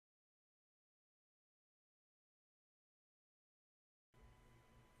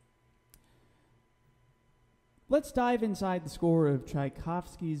Let's dive inside the score of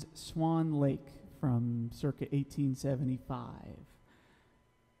Tchaikovsky's Swan Lake from circa 1875.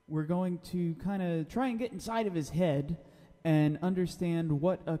 We're going to kind of try and get inside of his head and understand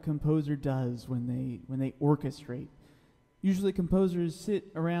what a composer does when they orchestrate. Usually composers sit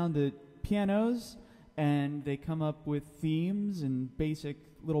around the pianos and they come up with themes and basic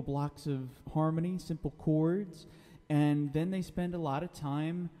little blocks of harmony, simple chords, and then they spend a lot of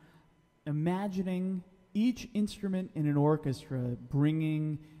time imagining each instrument in an orchestra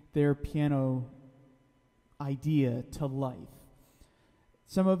bringing their piano idea to life.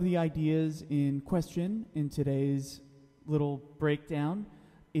 Some of the ideas in question in today's little breakdown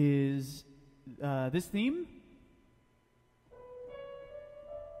is this theme.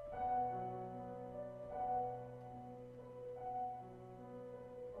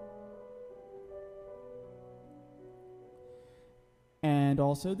 And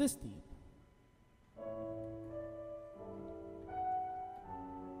also this theme.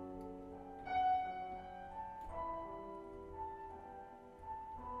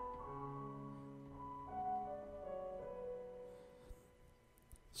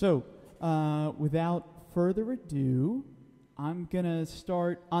 So, without further ado, I'm going to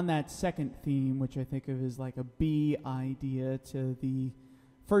start on that second theme, which I think of as like a B idea to the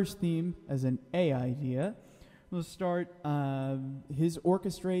first theme as an A idea. We'll start, his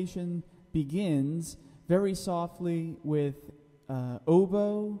orchestration begins very softly with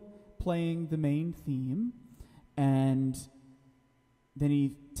oboe playing the main theme, and then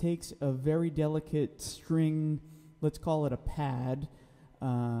he takes a very delicate string, let's call it a pad.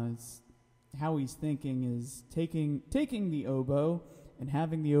 How he's thinking is taking the oboe and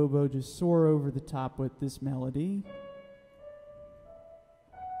having the oboe just soar over the top with this melody.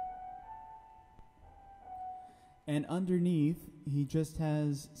 And underneath, he just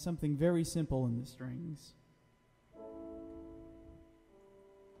has something very simple in the strings.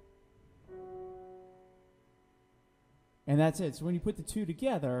 And that's it. So when you put the two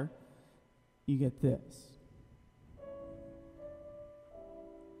together, you get this.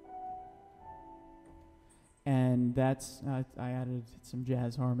 And that's, I added some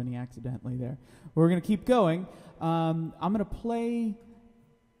jazz harmony accidentally there. We're going to keep going. I'm going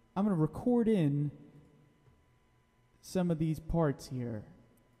to record in some of these parts here.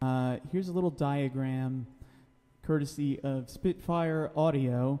 Here's a little diagram, courtesy of Spitfire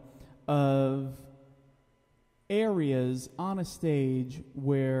Audio, of areas on a stage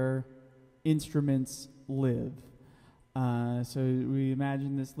where instruments live. So we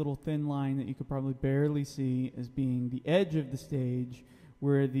imagine this little thin line that you could probably barely see as being the edge of the stage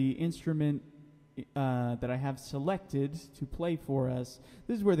where the instrument that I have selected to play for us,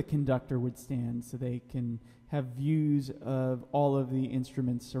 this is where the conductor would stand so they can have views of all of the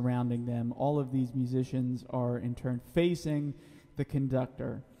instruments surrounding them. All of these musicians are in turn facing the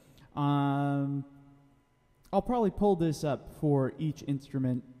conductor. I'll probably pull this up for each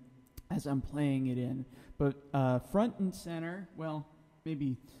instrument as I'm playing it in. But front and center, well,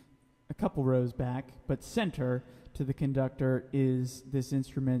 maybe a couple rows back, but center to the conductor is this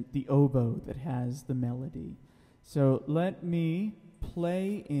instrument, the oboe, that has the melody. So let me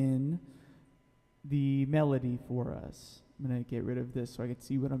play in the melody for us. I'm going to get rid of this so I can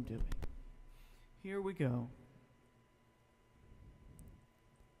see what I'm doing. Here we go.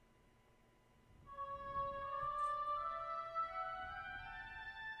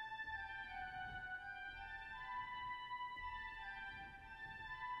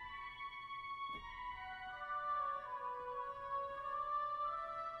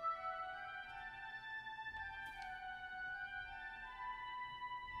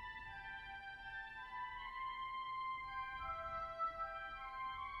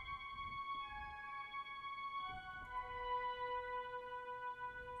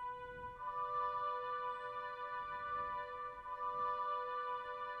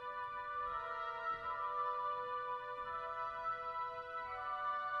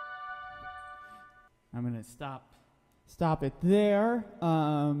 I'm going to stop it there.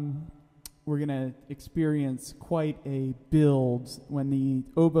 We're going to experience quite a build when the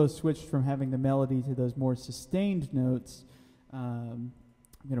oboe switched from having the melody to those more sustained notes. I'm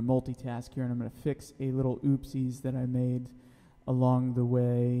going to multitask here, and I'm going to fix a little oopsies that I made along the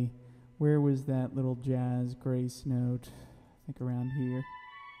way. Where was that little jazz grace note? I think around here.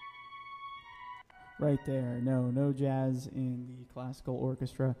 Right there. No jazz in the classical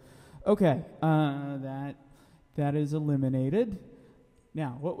orchestra. Okay, that is eliminated.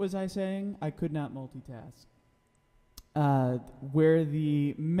 Now, what was I saying? I could not multitask. Where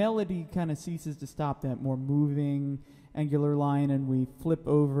the melody kind of ceases to stop that more moving angular line and we flip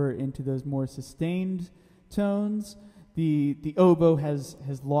over into those more sustained tones, the oboe has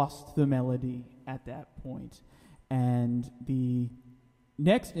lost the melody at that point. And the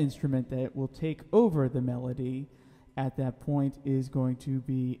next instrument that will take over the melody at that point is going to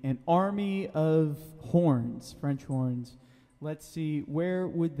be an army of horns, French horns. Let's see, where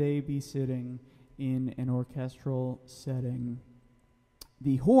would they be sitting in an orchestral setting?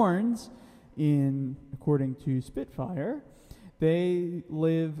 The horns, according to Spitfire, they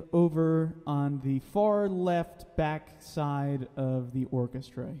live over on the far left back side of the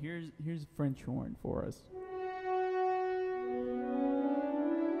orchestra. Here's a French horn for us.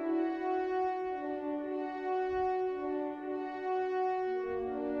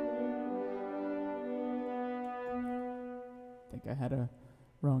 I think I had a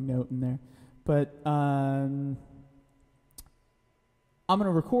wrong note in there. But I'm going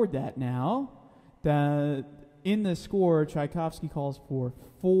to record that now. In the score, Tchaikovsky calls for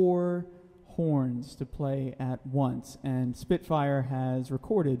 4 horns to play at once, and Spitfire has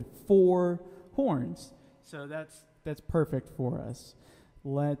recorded 4 horns. So that's perfect for us.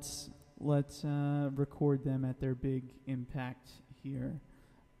 Let's record them at their big impact here.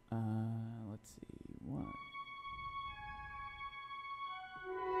 Let's see. 1.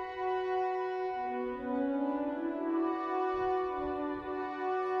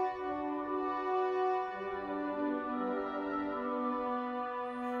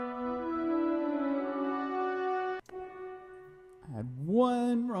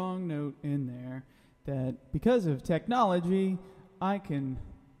 One wrong note in there that, because of technology, I can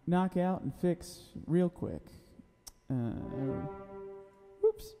knock out and fix real quick.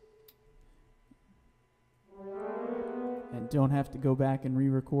 Whoops. And don't have to go back and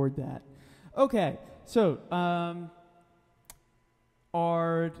re-record that. Okay, so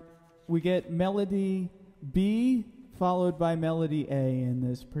we get melody B followed by melody A in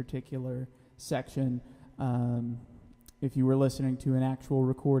this particular section. If you were listening to an actual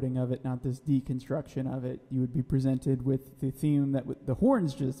recording of it, not this deconstruction of it, you would be presented with the theme that the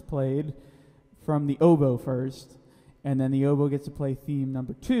horns just played from the oboe first, and then the oboe gets to play theme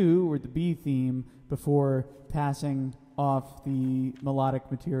number 2, or the B theme, before passing off the melodic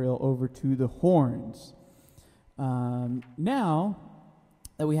material over to the horns. Now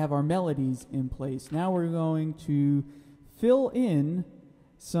that we have our melodies in place, now we're going to fill in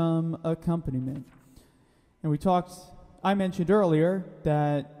some accompaniment. And I mentioned earlier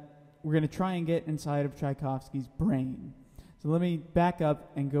that we're going to try and get inside of Tchaikovsky's brain. So let me back up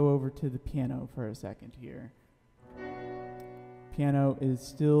and go over to the piano for a second here. Piano is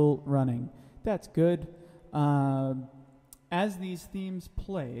still running. That's good. As these themes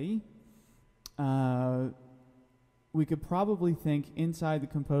play, we could probably think inside the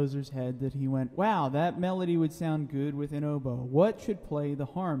composer's head that he went, wow, that melody would sound good with an oboe. What should play the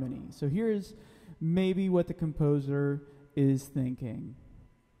harmony? So here's maybe what the composer is thinking.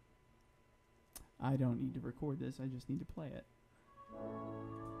 I don't need to record this, I just need to play it.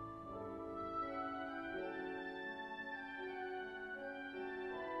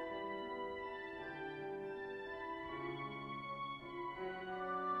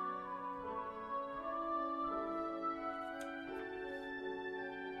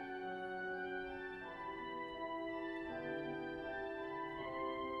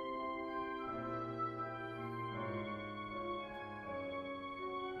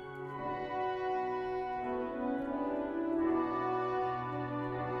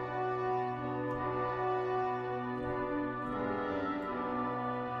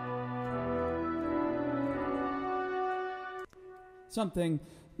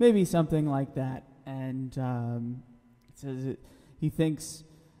 Maybe something like that. And it says he thinks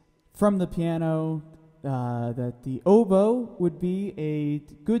from the piano that the oboe would be a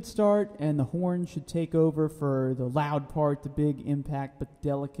good start, and the horn should take over for the loud part, the big impact, but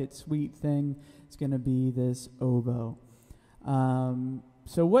delicate, sweet thing. It's going to be this oboe.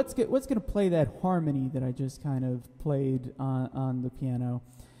 So what's going to play that harmony that I just kind of played on the piano?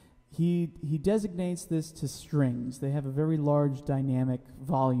 He designates this to strings. They have a very large dynamic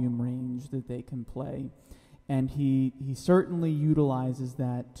volume range that they can play, and he certainly utilizes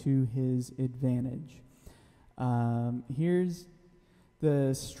that to his advantage. Here's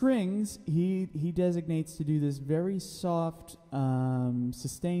the strings. He designates to do this very soft,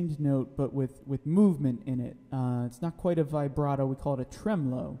 sustained note, but with movement in it. It's not quite a vibrato. We call it a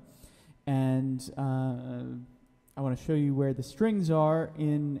tremolo, and I want to show you where the strings are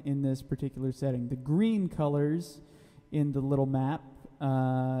in this particular setting. The green colors in the little map.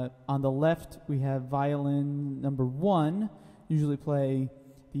 On the left, we have violin number 1. Usually play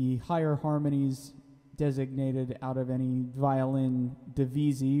the higher harmonies designated out of any violin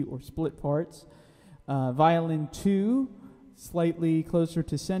divisi or split parts. Violin 2, slightly closer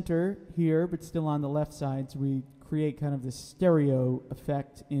to center here, but still on the left side, so we create kind of this stereo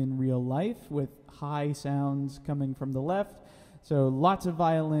effect in real life with high sounds coming from the left. So lots of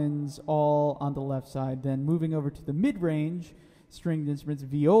violins all on the left side. Then moving over to the mid-range stringed instruments,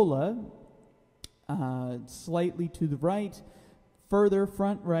 viola, slightly to the right. Further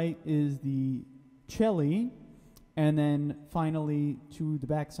front right is the cello, and then finally to the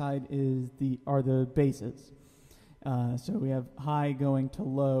back side are the basses. So we have high going to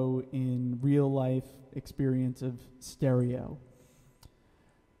low in real life experience of stereo.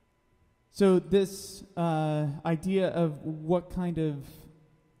 So this idea of what kind of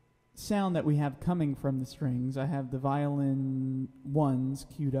sound that we have coming from the strings, I have the violin ones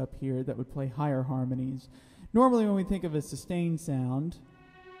queued up here that would play higher harmonies. Normally when we think of a sustained sound,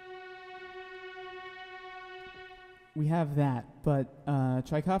 we have that, but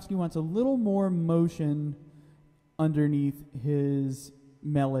Tchaikovsky wants a little more motion underneath his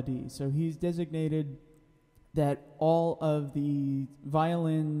melody. So he's designated that all of the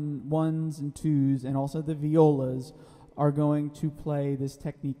violin ones and twos and also the violas are going to play this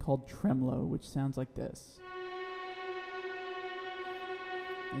technique called tremolo, which sounds like this.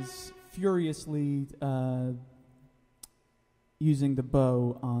 It's furiously using the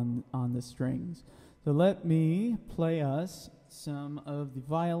bow on the strings. So let me play us some of the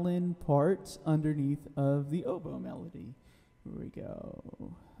violin parts underneath of the oboe melody. Here we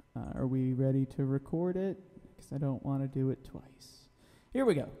go. Are we ready to record it? Because I don't want to do it twice. Here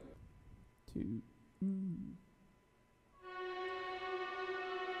we go. 2.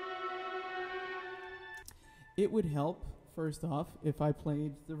 It would help, first off, if I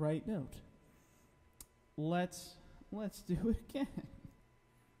played the right note. Let's do it again.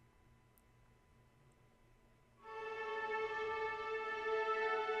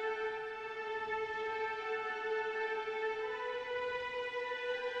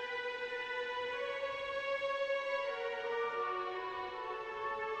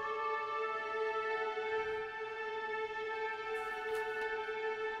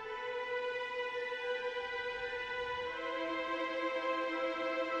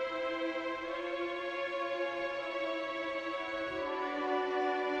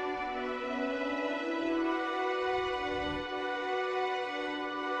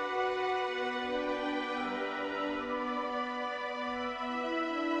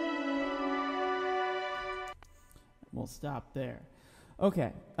 We'll stop there.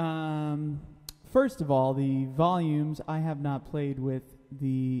 Okay. First of all, the volumes, I have not played with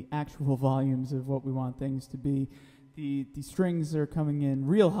the actual volumes of what we want things to be. The strings are coming in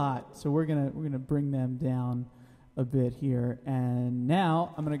real hot, so we're gonna bring them down a bit here. And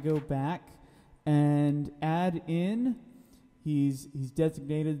now I'm gonna go back and add in. He's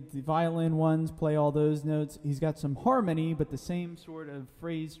designated the violin ones, play all those notes. He's got some harmony, but the same sort of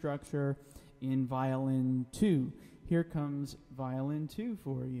phrase structure in violin 2. Here comes violin 2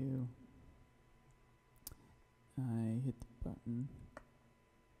 for you. I hit the button.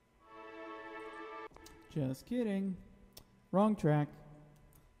 Just kidding. Wrong track.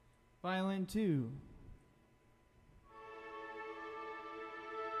 Violin 2.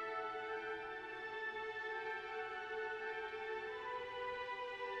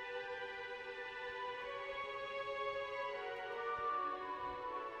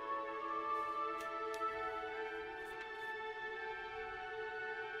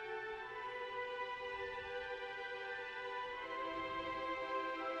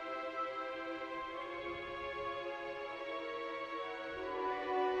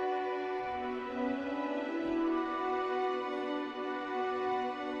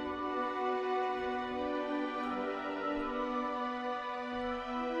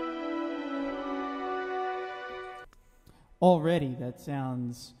 Already that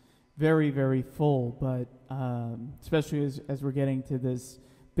sounds very, very full, but especially as we're getting to this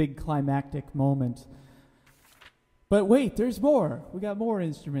big climactic moment. But wait, there's more. We got more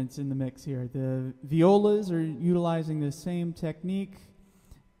instruments in the mix here. The violas are utilizing the same technique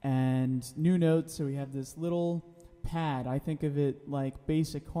and new notes, so we have this little pad. I think of it like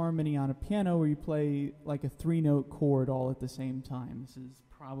basic harmony on a piano where you play like a 3-note chord all at the same time. This is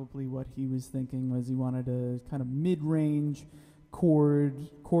probably what he was thinking, was he wanted a kind of mid-range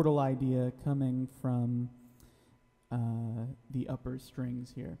chordal idea coming from the upper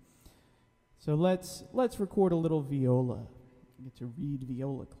strings here. So let's record a little viola. I get to read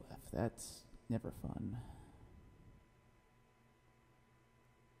viola clef. That's never fun.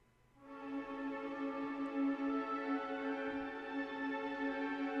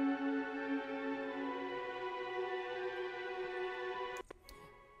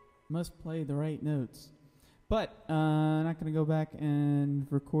 Must play the right notes. But I'm not going to go back and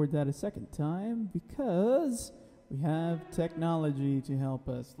record that a second time because we have technology to help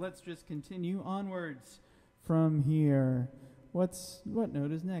us. Let's just continue onwards from here. What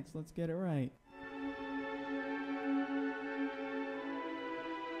note is next? Let's get it right.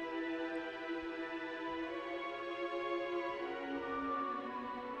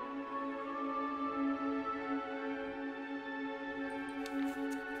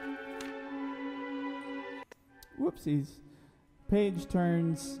 Whoopsies. Page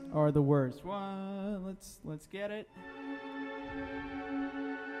turns are the worst. Well, let's get it.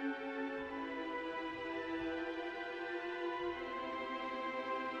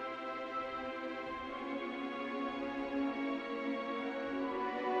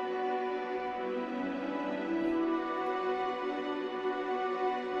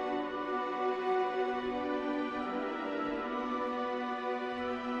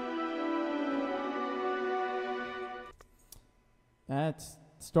 That's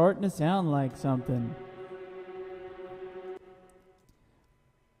starting to sound like something.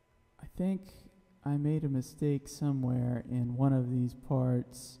 I think I made a mistake somewhere in one of these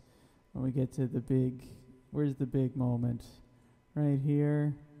parts when we get to the big, where's the big moment? Right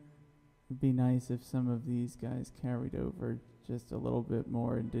here. It'd be nice if some of these guys carried over just a little bit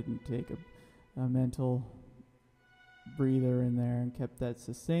more and didn't take a mental breather in there and kept that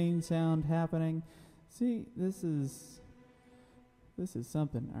sustained sound happening. See, this is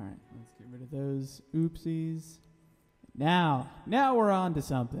something. All right, let's get rid of those oopsies. Now we're on to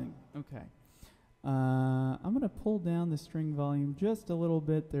something. Okay. I'm going to pull down the string volume just a little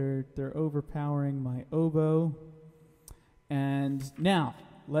bit. They're overpowering my oboe. And now,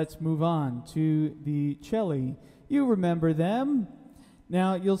 let's move on to the celli. You remember them.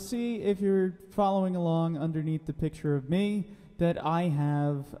 Now, you'll see if you're following along underneath the picture of me that I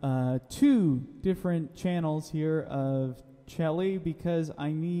have 2 different channels here of celli because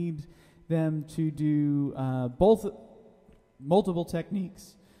I need them to do both multiple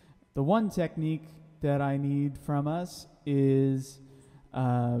techniques. The one technique that I need from us is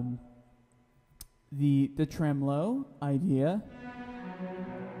the tremolo idea.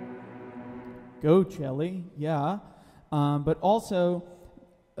 Go celli, yeah. But also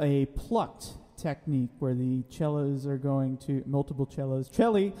a plucked technique where the cellos are going to, multiple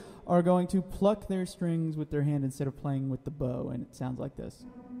celli are going to pluck their strings with their hand instead of playing with the bow, and it sounds like this.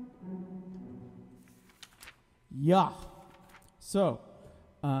 Yeah. So,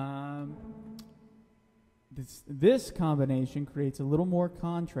 this combination creates a little more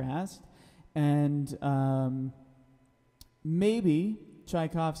contrast, and maybe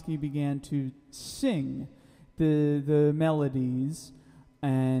Tchaikovsky began to sing the melodies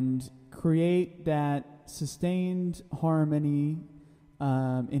and create that sustained harmony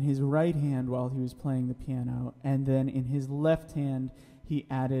in his right hand while he was playing the piano, and then in his left hand he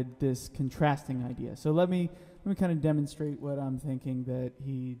added this contrasting idea. So let me kind of demonstrate what I'm thinking that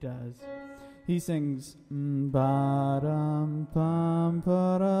he does. He sings ba-dum pam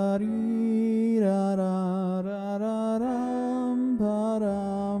pa-da-dee da-da-da-da-dum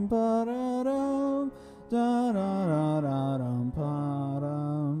ba-dum ba-da-dum da-da-da-da-dum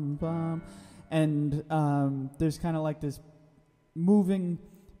pa-dum pam. And there's kind of like this moving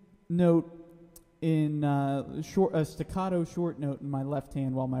note in a staccato short note in my left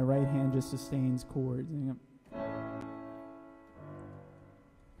hand while my right hand just sustains chords.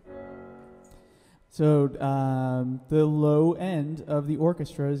 So the low end of the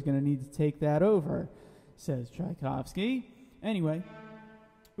orchestra is going to need to take that over, says Tchaikovsky. Anyway,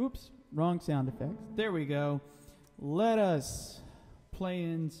 oops, wrong sound effects. There we go. Let us play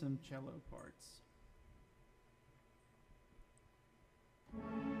in some cello parts.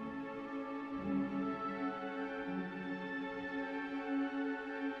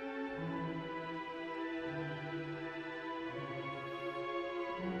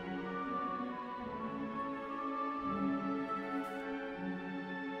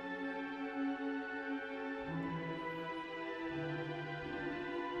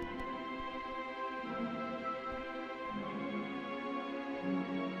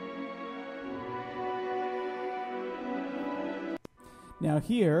 Now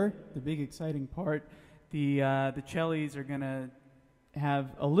here, the big exciting part, the cellis are going to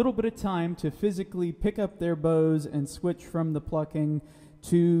have a little bit of time to physically pick up their bows and switch from the plucking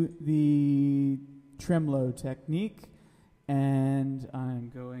to the tremolo technique. And I'm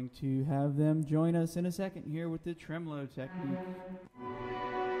going to have them join us in a second here with the tremolo technique.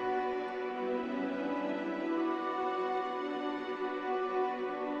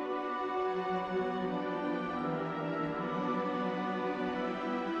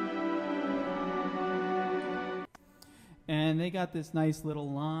 And they got this nice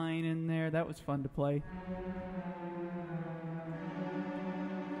little line in there. That was fun to play.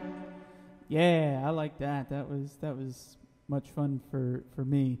 Yeah, I like that. That was much fun for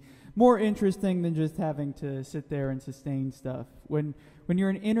me. More interesting than just having to sit there and sustain stuff. When you're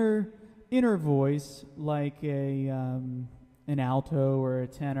an inner voice like an alto or a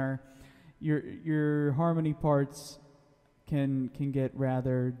tenor, your harmony parts can get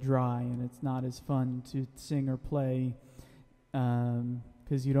rather dry, and it's not as fun to sing or play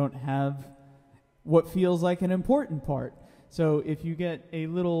because you don't have what feels like an important part. So if you get a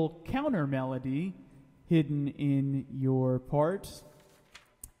little counter melody hidden in your part,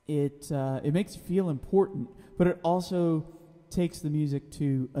 it makes you feel important, but it also takes the music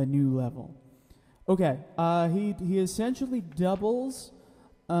to a new level. Okay, he essentially doubles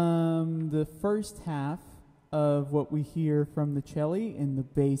the first half of what we hear from the cello in the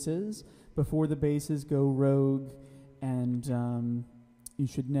basses before the basses go rogue, and you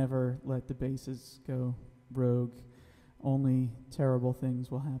should never let the basses go rogue. Only terrible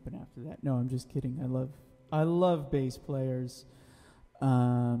things will happen after that. No, I'm just kidding. I love bass players.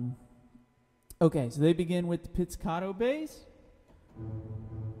 Okay, so they begin with the pizzicato bass.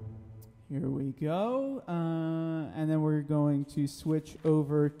 Here we go. And then we're going to switch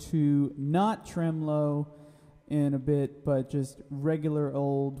over to not tremolo in a bit, but just regular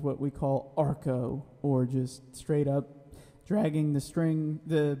old, what we call arco, or just straight up dragging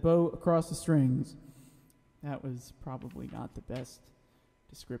the bow across the strings. That was probably not the best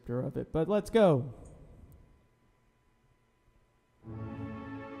descriptor of it, but let's go.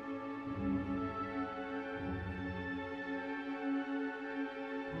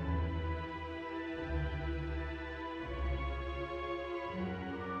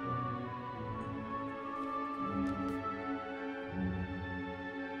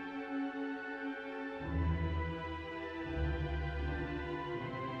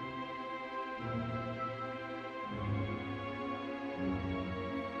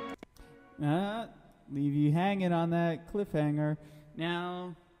 Leave you hanging on that cliffhanger.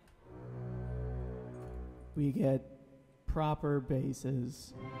 Now we get proper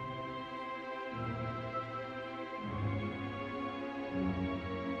basses.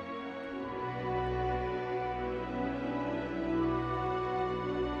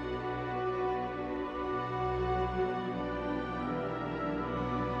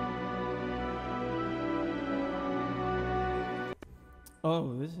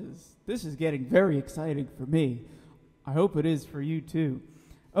 Oh, this is getting very exciting for me. I hope it is for you too.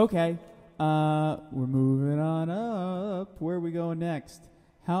 Okay, we're moving on up. Where are we going next?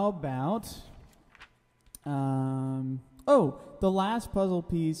 How about the last puzzle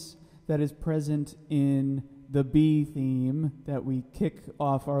piece that is present in the B theme that we kick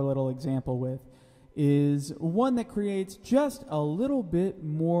off our little example with is one that creates just a little bit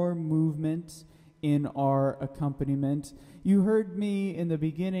more movement in our accompaniment. You heard me in the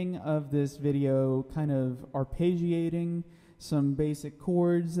beginning of this video kind of arpeggiating some basic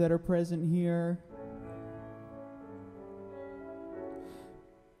chords that are present here.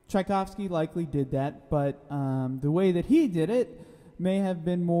 Tchaikovsky likely did that, but the way that he did it may have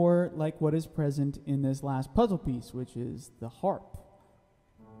been more like what is present in this last puzzle piece, which is the harp.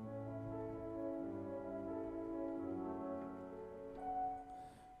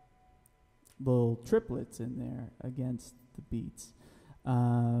 Little triplets in there against the beats.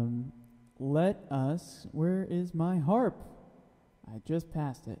 Where is my harp? I just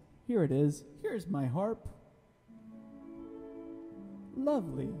passed it. Here it is. Here's my harp.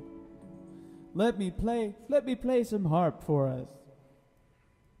 Lovely. Let me play some harp for us.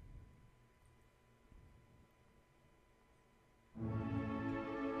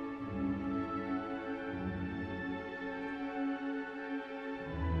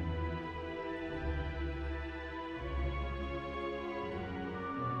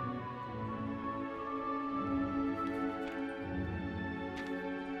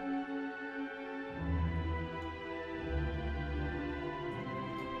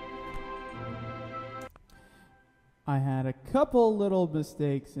 I had a couple little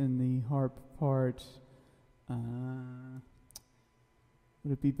mistakes in the harp part. Would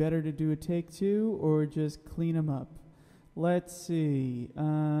it be better to do a take two or just clean them up? Let's see.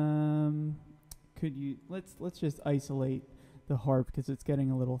 Let's just isolate the harp because it's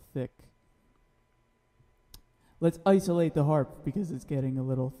getting a little thick. Let's isolate the harp because it's getting a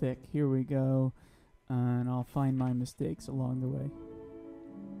little thick. Here we go. And I'll find my mistakes along the way.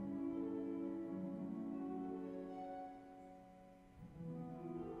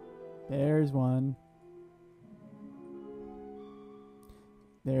 There's one.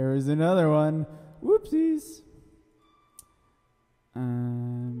 There's another one. Whoopsies.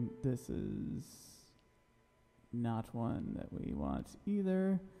 This is not one that we want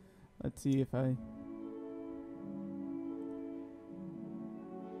either. Let's see if I...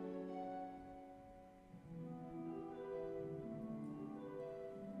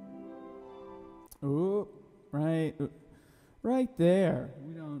 Oh, right there.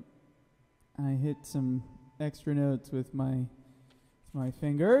 I hit some extra notes with my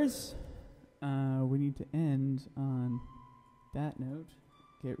fingers. We need to end on that note.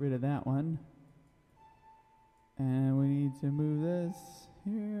 Get rid of that one. And we need to move this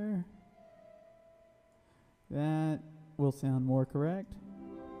here. That will sound more correct.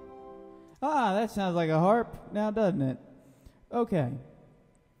 Ah, that sounds like a harp now, doesn't it? Okay.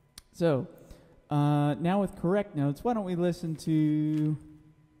 So, now with correct notes, why don't we listen to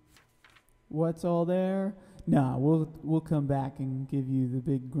What's All There? No, we'll come back and give you the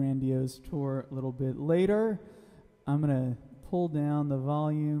big grandiose tour a little bit later. I'm going to pull down the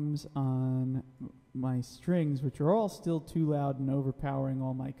volumes on my strings, which are all still too loud and overpowering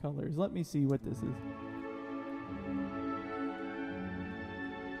all my colors. Let me see what this is.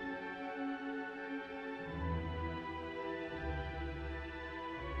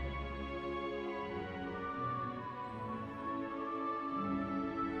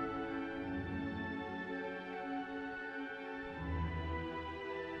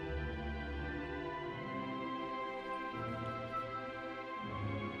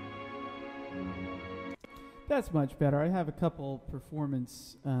 That's much better. I have a couple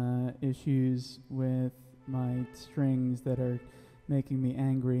performance issues with my strings that are making me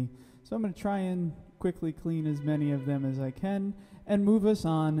angry. So I'm going to try and quickly clean as many of them as I can and move us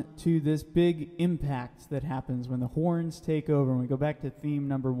on to this big impact that happens when the horns take over and we go back to theme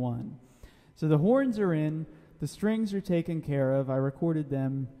number 1. So the horns are in, the strings are taken care of. I recorded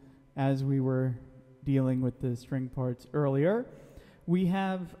them as we were dealing with the string parts earlier. We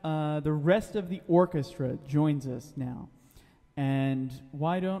have the rest of the orchestra joins us now. And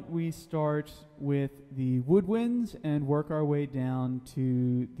why don't we start with the woodwinds and work our way down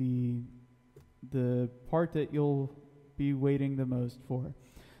to the part that you'll be waiting the most for. Then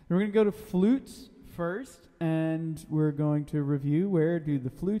we're going to go to flutes first, and we're going to review where do the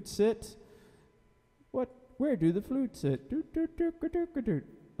flutes sit. Where do the flutes sit?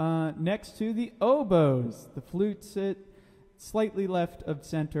 Next to the oboes. The flutes sit slightly left of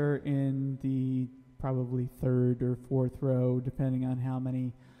center in the probably third or fourth row, depending on how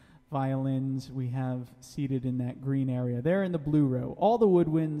many violins we have seated in that green area. They're in the blue row. All the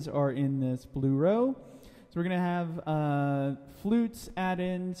woodwinds are in this blue row. So we're going to have flutes add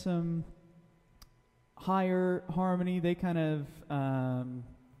in some higher harmony. They kind of,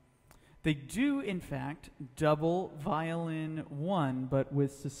 they do, in fact, double violin 1, but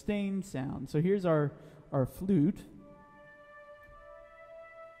with sustained sound. So here's our flute.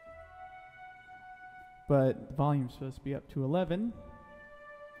 But the volume's supposed to be up to 11.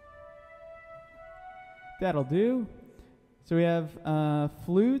 That'll do. So we have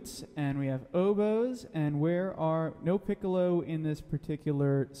flutes and we have oboes, and where are no piccolo in this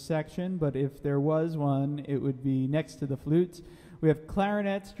particular section, but if there was one, it would be next to the flutes. We have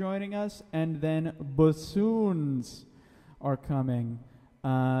clarinets joining us, and then bassoons are coming.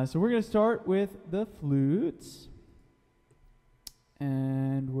 So we're going to start with the flutes.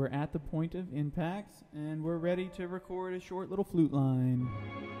 And we're at the point of impact, and we're ready to record a short little flute line.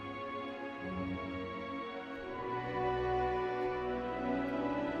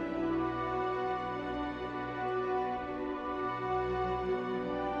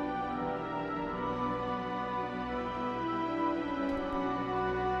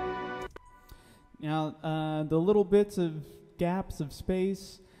 Now, the little bits of gaps of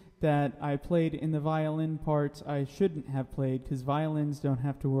space that I played in the violin parts I shouldn't have played, because violins don't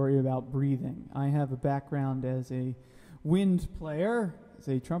have to worry about breathing. I have a background as a wind player, as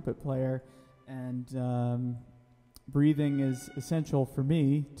a trumpet player, and breathing is essential for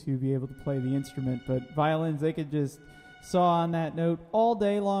me to be able to play the instrument. But violins, they could just saw on that note all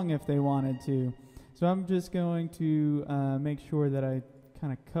day long if they wanted to. So I'm just going to make sure that I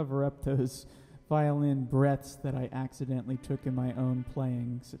kind of cover up those violin breaths that I accidentally took in my own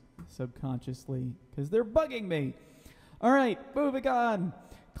playing subconsciously, because they're bugging me. All right, moving on.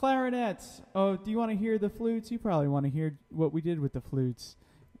 Clarinets. Oh, do you want to hear the flutes? You probably want to hear what we did with the flutes.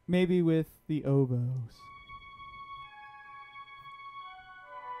 Maybe with the oboes.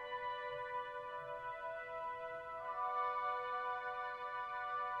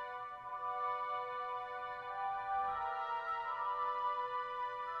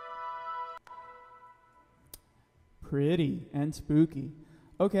 Pretty and spooky.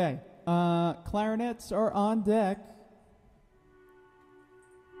 Okay, clarinets are on deck.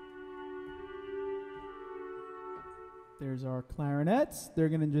 There's our clarinets. They're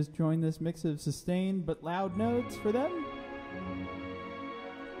going to just join this mix of sustained but loud notes for them.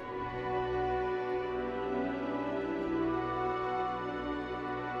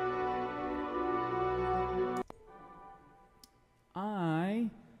 I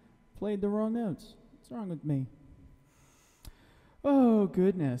played the wrong notes. What's wrong with me? Oh,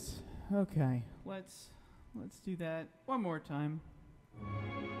 goodness. Okay, let's do that one more time.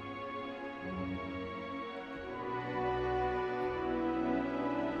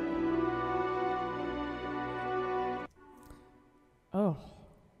 Oh,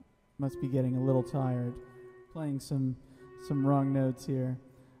 must be getting a little tired. Playing some wrong notes here.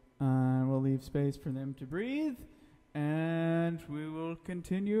 We'll leave space for them to breathe, and we will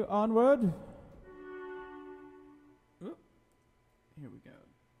continue onward. Oop. Here we go.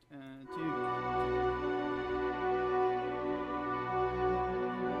 2.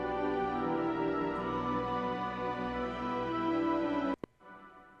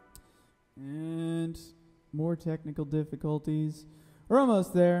 And more technical difficulties. We're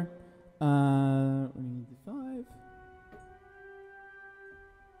almost there. We need the 5.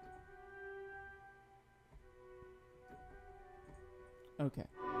 Okay.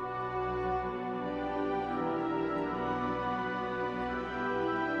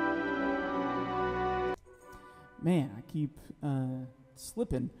 Man, I keep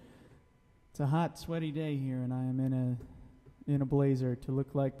slipping. It's a hot, sweaty day here, and I am in a blazer to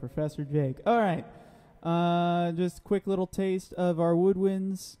look like Professor Jake. All right. Just a quick little taste of our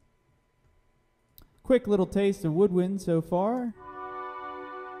woodwinds. Quick little taste of woodwind so far.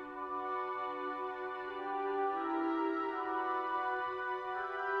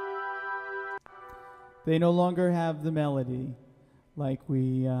 They no longer have the melody like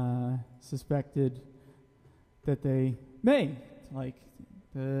we suspected that they may. Like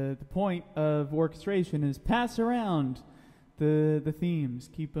the point of orchestration is pass around the themes,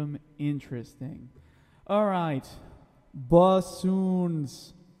 keep them interesting. All right,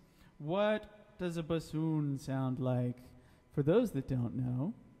 bassoons. What does a bassoon sound like? For those that don't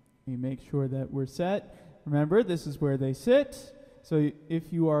know, we make sure that we're set. Remember, this is where they sit. So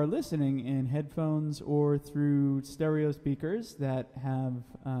if you are listening in headphones or through stereo speakers that have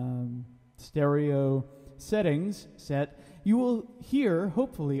stereo settings set, you will hear,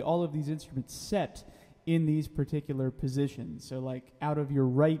 hopefully, all of these instruments set in these particular positions. So like out of your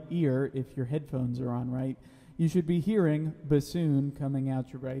right ear, if your headphones are on right, you should be hearing bassoon coming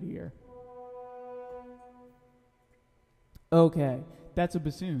out your right ear. Okay, that's a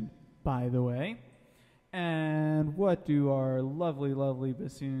bassoon, by the way. And what do our lovely, lovely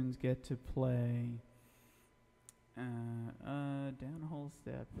bassoons get to play? Down a whole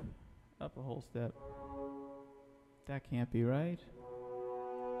step, up a whole step. That can't be right.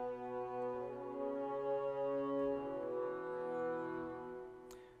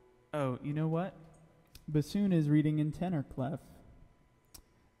 Oh, you know what? Bassoon is reading in tenor clef.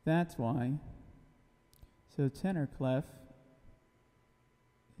 That's why. So tenor clef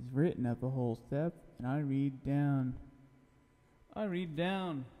is written up a whole step, and I read down. I read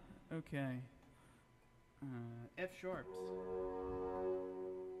down. Okay. F sharps.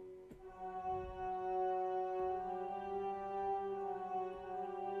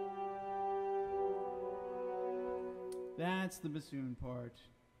 That's the bassoon part.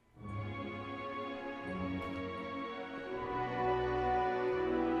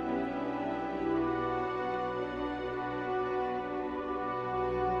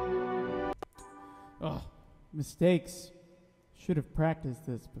 Oh, mistakes. Should have practiced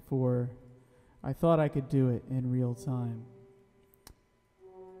this before. I thought I could do it in real time.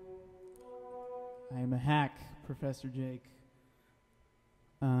 I am a hack, Professor Jake.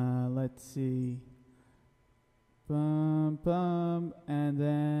 Let's see. Bum, bum, and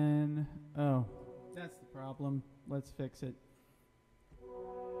then... Oh, that's the problem. Let's fix it.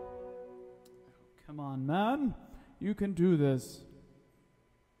 Oh, come on, man. You can do this.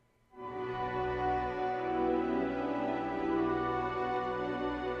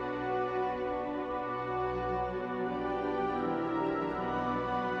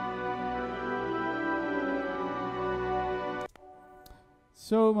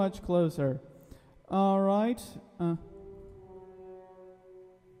 So much closer. All right.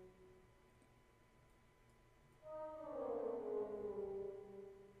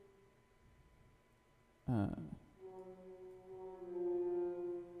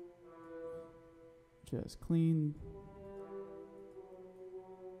 Just clean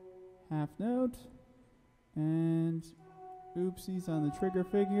half note and oopsies on the trigger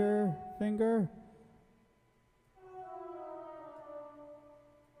finger.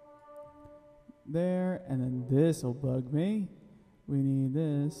 there, and then this will bug me. We need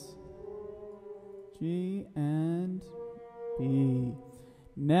this. G and B.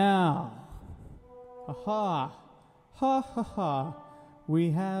 Now, ha ha,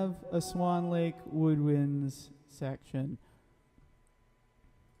 we have a Swan Lake Woodwinds section.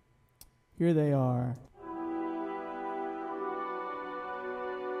 Here they are.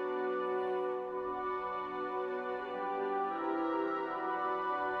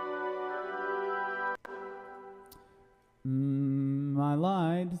 I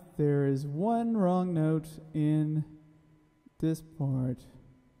lied. There is one wrong note in this part.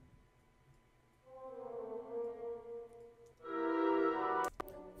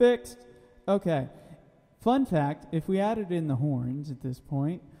 Fixed. Okay. Fun fact, if we added in the horns at this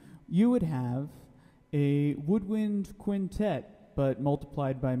point, you would have a woodwind quintet, but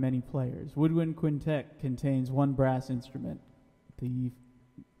multiplied by many players. Woodwind quintet contains one brass instrument.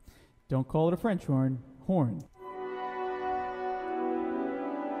 Don't call it a French horn. Horn.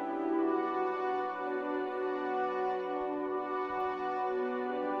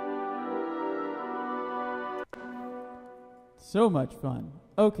 So much fun.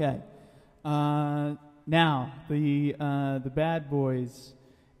 Okay. Now the bad boys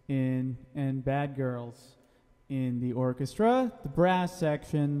and bad girls in the orchestra, the brass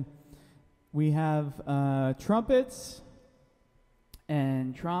section. We have trumpets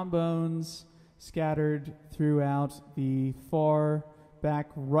and trombones scattered throughout the far back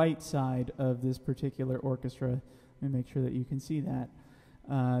right side of this particular orchestra. Let me make sure that you can see that.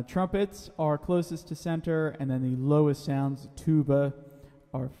 Trumpets are closest to center, and then the lowest sounds, tuba,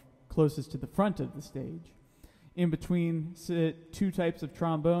 are closest to the front of the stage. In between sit two types of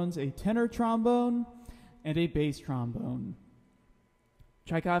trombones, a tenor trombone and a bass trombone.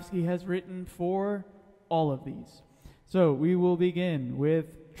 Tchaikovsky has written for all of these. So we will begin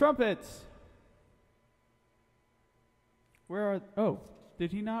with trumpets.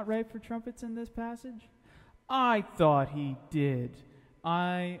 Did he not write for trumpets in this passage? I thought he did.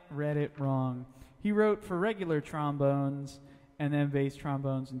 I read it wrong. He wrote for regular trombones and then bass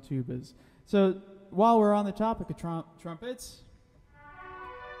trombones and tubas. So while we're on the topic of trumpets,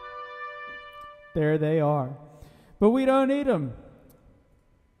 there they are. But we don't need them.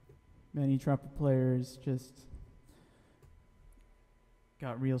 Many trumpet players just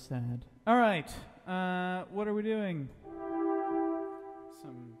got real sad. All right, what are we doing?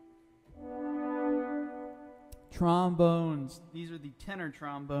 Some trombones. These are the tenor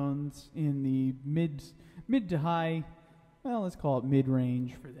trombones in the mid to high, well, let's call it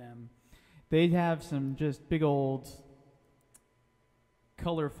mid-range for them. They have some just big old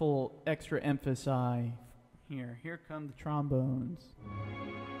colorful extra emphasis here. Here come the trombones.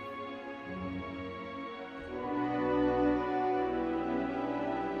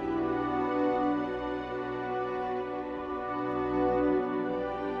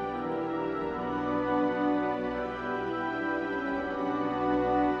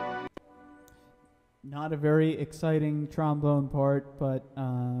 Not a very exciting trombone part, but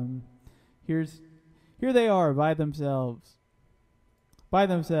here they are by themselves. By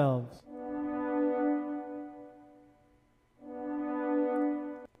themselves.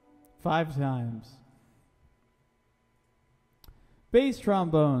 5 times. Bass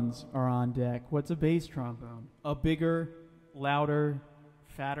trombones are on deck. What's a bass trombone? A bigger, louder,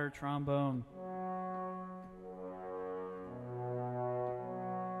 fatter trombone.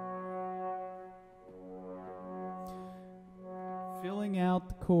 Filling out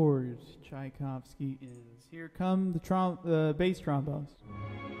the chords, Tchaikovsky is. Here come the bass trombones.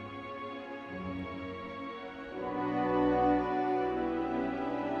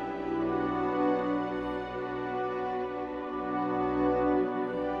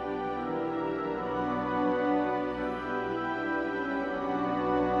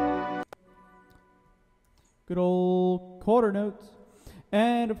 Good old quarter notes.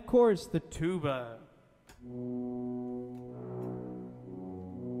 And of course, the tuba.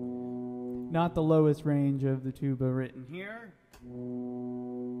 Not the lowest range of the tuba written here.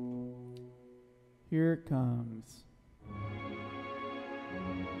 Here it comes.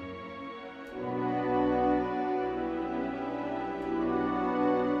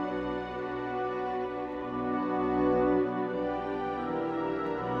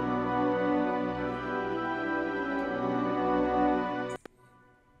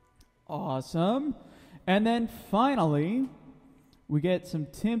 Awesome. And then finally, we get some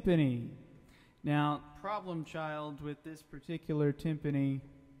timpani. Now, problem child with this particular timpani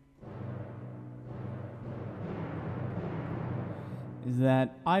is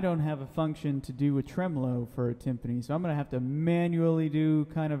that I don't have a function to do a tremolo for a timpani, so I'm going to have to manually do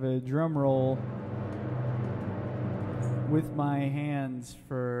kind of a drum roll with my hands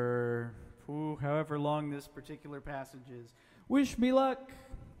for however long this particular passage is. Wish me luck!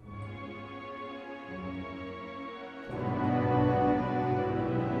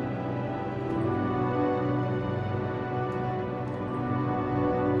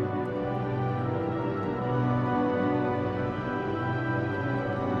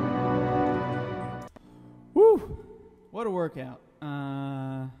 Woo! What a workout.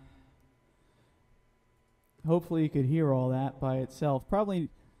 Hopefully you could hear all that by itself. Probably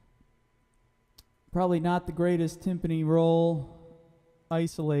not the greatest timpani roll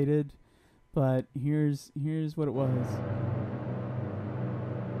isolated, but here's what it was.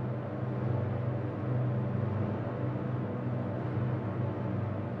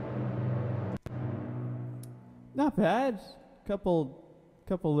 Not bad. Couple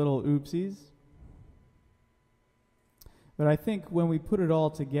little oopsies. But I think when we put it all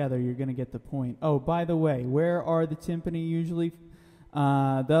together, you're going to get the point. Oh, by the way, where are the timpani usually?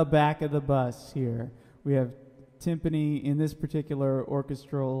 The back of the bus here. We have timpani in this particular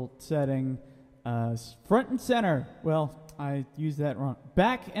orchestral setting, front and center. Well, I used that wrong.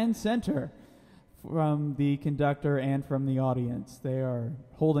 Back and center from the conductor and from the audience. They are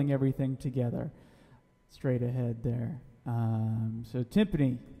holding everything together straight ahead there. So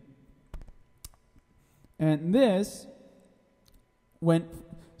timpani. And this so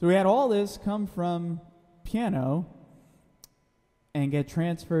we had all this come from piano and get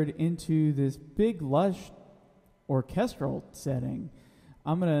transferred into this big, lush orchestral setting.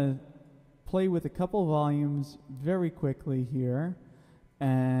 I'm going to play with a couple volumes very quickly here,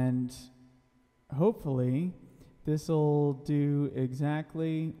 and hopefully this will do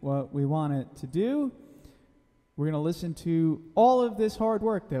exactly what we want it to do. We're going to listen to all of this hard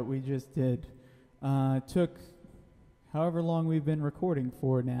work that we just did. Took however long we've been recording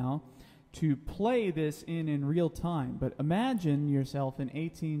for now to play this in real time. But imagine yourself in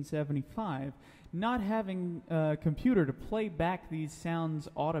 1875 not having a computer to play back these sounds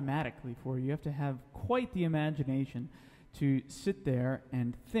automatically for you. You have to have quite the imagination to sit there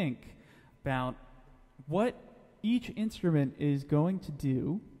and think about what each instrument is going to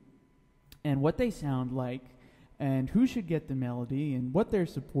do and what they sound like and who should get the melody and what their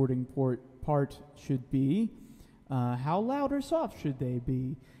supporting part should be. How loud or soft should they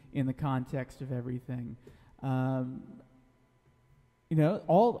be in the context of everything? All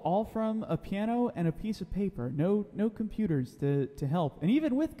from a piano and a piece of paper. No computers to help. And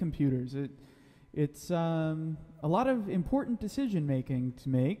even with computers, it's a lot of important decision making to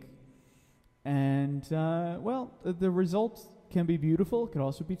make. And the results can be beautiful. It could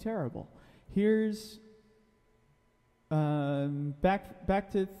also be terrible. Here's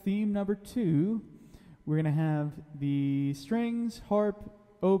back to theme number 2. We're going to have the strings, harp,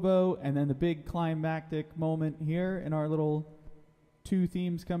 oboe, and then the big climactic moment here in our little 2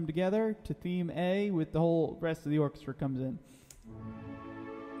 themes come together to theme A with the whole rest of the orchestra comes in.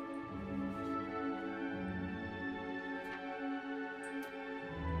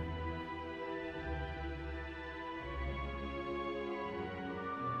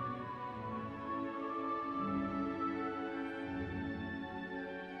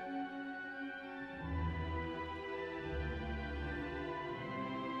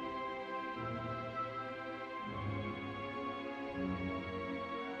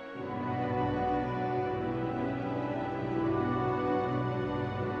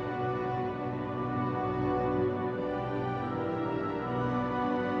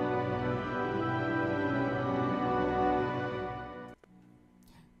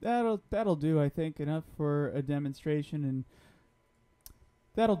 That'll do, I think, enough for a demonstration, and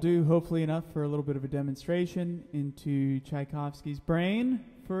that'll do, hopefully, enough for a little bit of a demonstration into Tchaikovsky's brain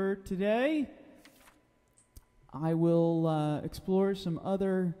for today. I will explore some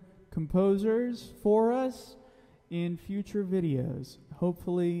other composers for us in future videos.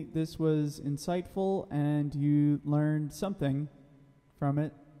 Hopefully, this was insightful and you learned something from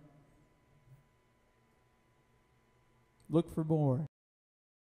it. Look for more.